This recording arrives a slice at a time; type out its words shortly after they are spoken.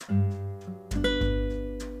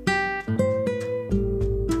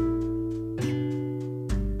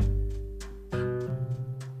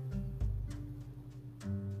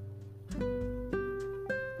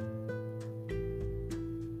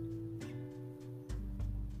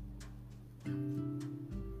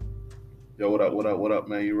Yo, what up,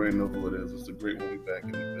 man? You already know who it is. It's a great one. We back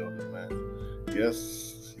in the building, man.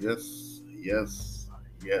 Yes.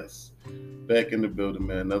 Back in the building,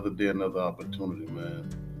 man. Another day, another opportunity, man.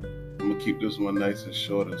 I'm gonna keep this one nice and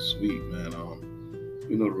short and sweet, man.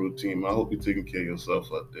 You know the routine. I hope you're taking care of yourself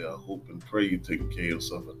out there. I hope and pray you're taking care of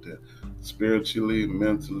yourself out there. Spiritually,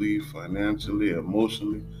 mentally, financially,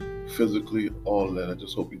 emotionally, physically, all that. I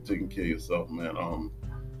just hope you're taking care of yourself, man.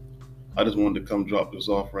 I just wanted to come drop this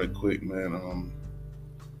off right quick, man.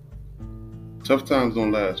 Tough times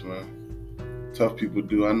don't last, man. Tough people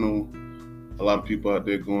do. I know a lot of people out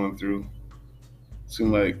there going through.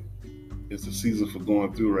 Seem like it's the season for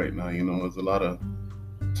going through right now. You know, there's a lot of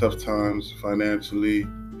tough times financially,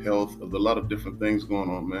 health. There's a lot of different things going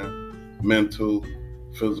on, man. Mental,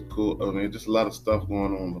 physical. I mean, just a lot of stuff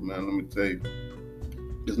going on. But man, let me tell you,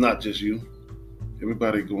 it's not just you.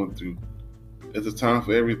 Everybody going through. It's a time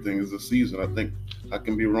for everything. It's a season. I think I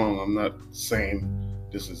can be wrong. I'm not saying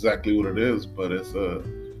just exactly what it is, but it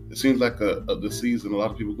seems like the season. A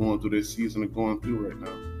lot of people going through their season are going through right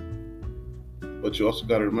now. But you also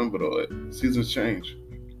got to remember though, seasons change.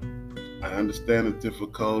 I understand it's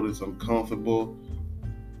difficult. It's uncomfortable.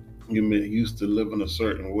 You may used to living a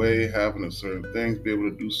certain way, having a certain things, be able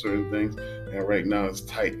to do certain things, and right now it's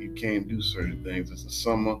tight. You can't do certain things. It's the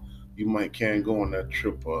summer. You might can't go on that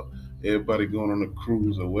trip, or everybody going on a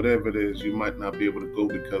cruise, or whatever it is. You might not be able to go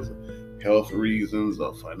because of health reasons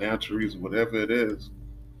or financial reasons, whatever it is.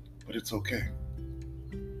 But it's okay.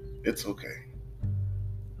 It's okay.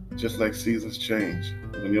 Just like seasons change.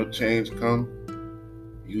 When your change come,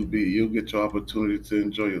 you'll get your opportunity to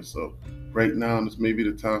enjoy yourself. Right now, this may be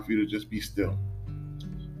the time for you to just be still.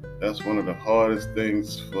 That's one of the hardest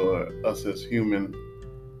things for us as humans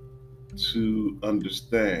to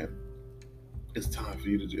understand. It's time for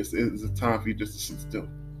you to just. It's a time for you just to sit still.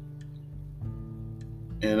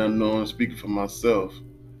 And I know I'm speaking for myself.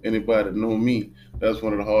 Anybody that know me, that's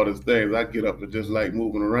one of the hardest things. I get up and just like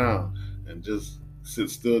moving around and just sit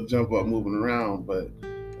still, jump up, moving around. But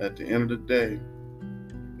at the end of the day,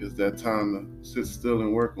 it's that time to sit still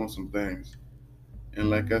and work on some things. And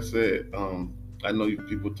like I said, I know you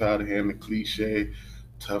people tired of hearing the cliche,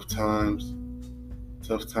 tough times.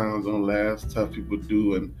 Tough times don't last. Tough people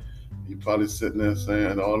do, and you're probably sitting there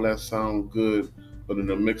saying all that sounds good, but in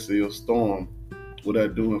the mix of your storm, what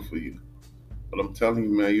that doing for you? But I'm telling you,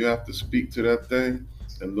 man, you have to speak to that thing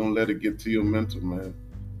and don't let it get to your mental, man.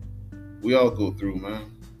 We all go through,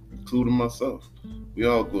 man, including myself. We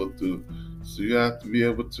all go through. So you have to be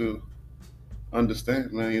able to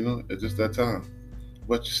understand, man, it's just that time.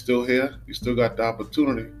 But you're still here. You still got the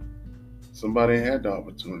opportunity. Somebody ain't had the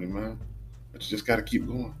opportunity, man. But you just got to keep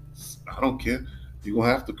going. I don't care. You're going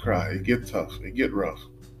to have to cry. It get tough. It get rough.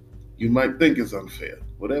 You might think it's unfair.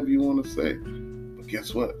 Whatever you want to say. But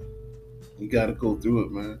guess what? You got to go through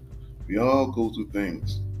it, man. We all go through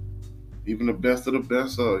things. Even the best of the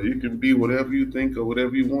best are. You can be whatever you think or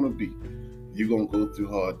whatever you want to be. You're going to go through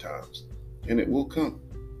hard times. And it will come.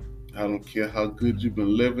 I don't care how good you've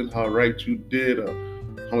been living, how right you did, or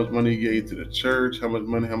how much money you gave to the church, how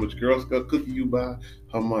much Girl Scout cookie you buy,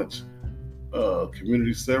 how much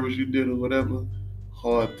community service you did or whatever.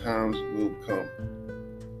 Hard times will come.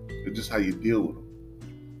 It's just how you deal with them.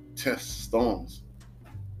 Tests, storms.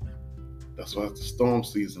 That's why it's the storm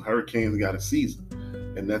season. Hurricanes got a season.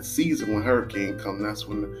 And that season when hurricane come, that's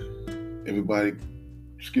when everybody,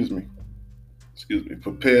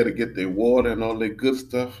 prepare to get their water and all their good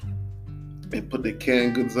stuff and put their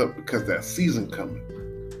canned goods up because that season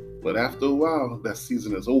coming. But after a while, that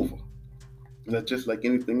season is over. And that's just like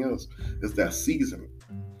anything else. It's that season.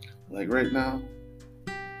 Like right now,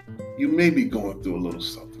 you may be going through a little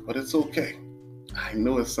something, but it's okay. I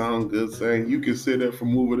know it sounds good saying you can say that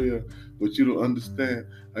from over there, but you don't understand.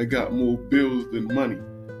 I got more bills than money.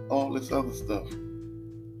 All this other stuff.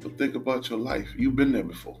 But think about your life. You've been there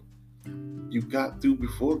before. You got through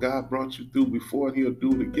before. God brought you through before, and He'll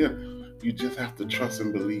do it again. You just have to trust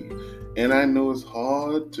and believe. And I know it's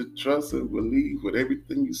hard to trust and believe when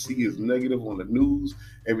everything you see is negative on the news.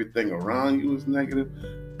 Everything around you is negative.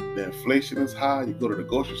 The inflation is high. You go to the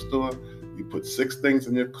grocery store. You put 6 things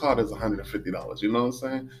in your car, that's $150. You know what I'm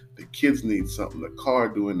saying? The kids need something. The car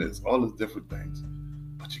doing this. All these different things.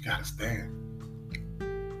 But you got to stand.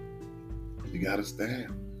 You got to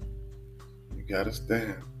stand. You got to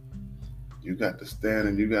stand. You got to stand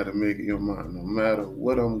and you got to make it your mind. No matter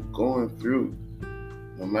what I'm going through,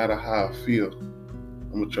 no matter how I feel,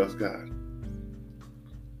 I'm going to trust God.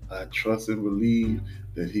 I trust and believe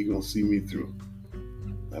that He going to see me through.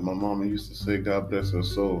 Like my mama used to say, God bless her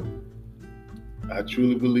soul. I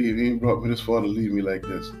truly believe He ain't brought me this far to leave me like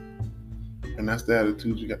this. And that's the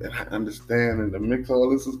attitude you got. And I understand. And to mix all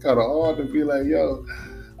this is kind of hard to be like, yo,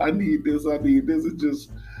 I need this. It's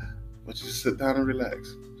just, but you just sit down and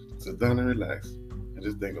relax. Sit down and relax. And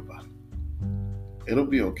just think about it. It'll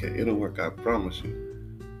be okay. It'll work out. I promise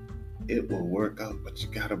you. It will work out. But you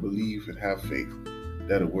got to believe and have faith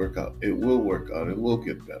that it'll work out. It will work out. It will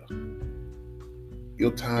get better.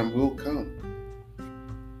 Your time will come.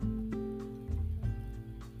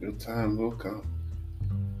 Your time will come.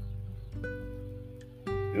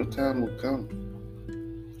 Your time will come.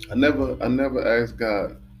 I never asked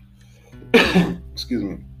God, excuse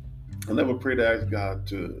me, I never prayed to ask God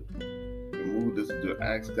to remove this, to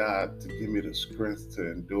ask God to give me the strength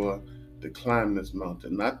to endure, to climb this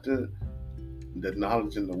mountain, not the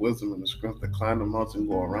knowledge and the wisdom and the strength to climb the mountain,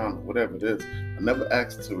 go around it, whatever it is. I never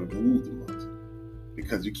asked to remove the mountain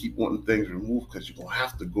because you keep wanting things removed because you're going to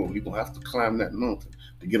have to go. You're going to have to climb that mountain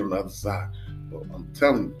to get on the other side. But I'm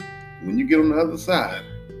telling you, when you get on the other side,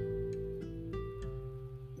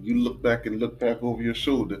 you look back over your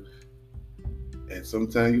shoulder, and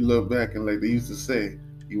sometimes you look back and, like they used to say,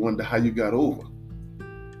 you wonder how you got over.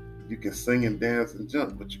 You can sing and dance and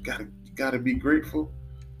jump, but you gotta be grateful,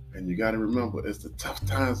 and you gotta remember it's the tough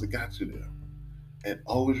times that got you there. And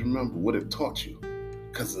always remember what it taught you,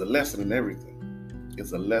 because it's a lesson in everything.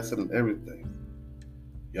 It's a lesson in everything.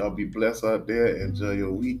 Y'all be blessed out there. Enjoy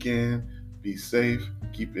your weekend. Be safe.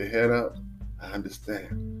 Keep your head up. I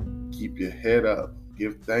understand. Keep your head up.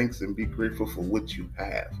 Give thanks and be grateful for what you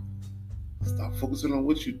have. Stop focusing on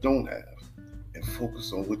what you don't have and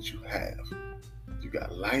focus on what you have. You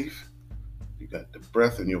got life. You got the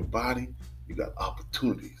breath in your body. You got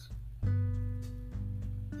opportunities.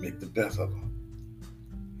 Make the best of them.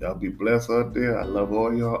 Y'all be blessed out there. I love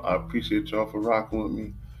all y'all. I appreciate y'all for rocking with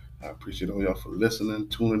me. I appreciate all y'all for listening,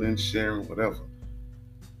 tuning in, sharing, whatever.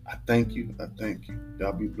 I thank you.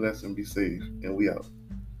 Y'all be blessed and be safe. And we out.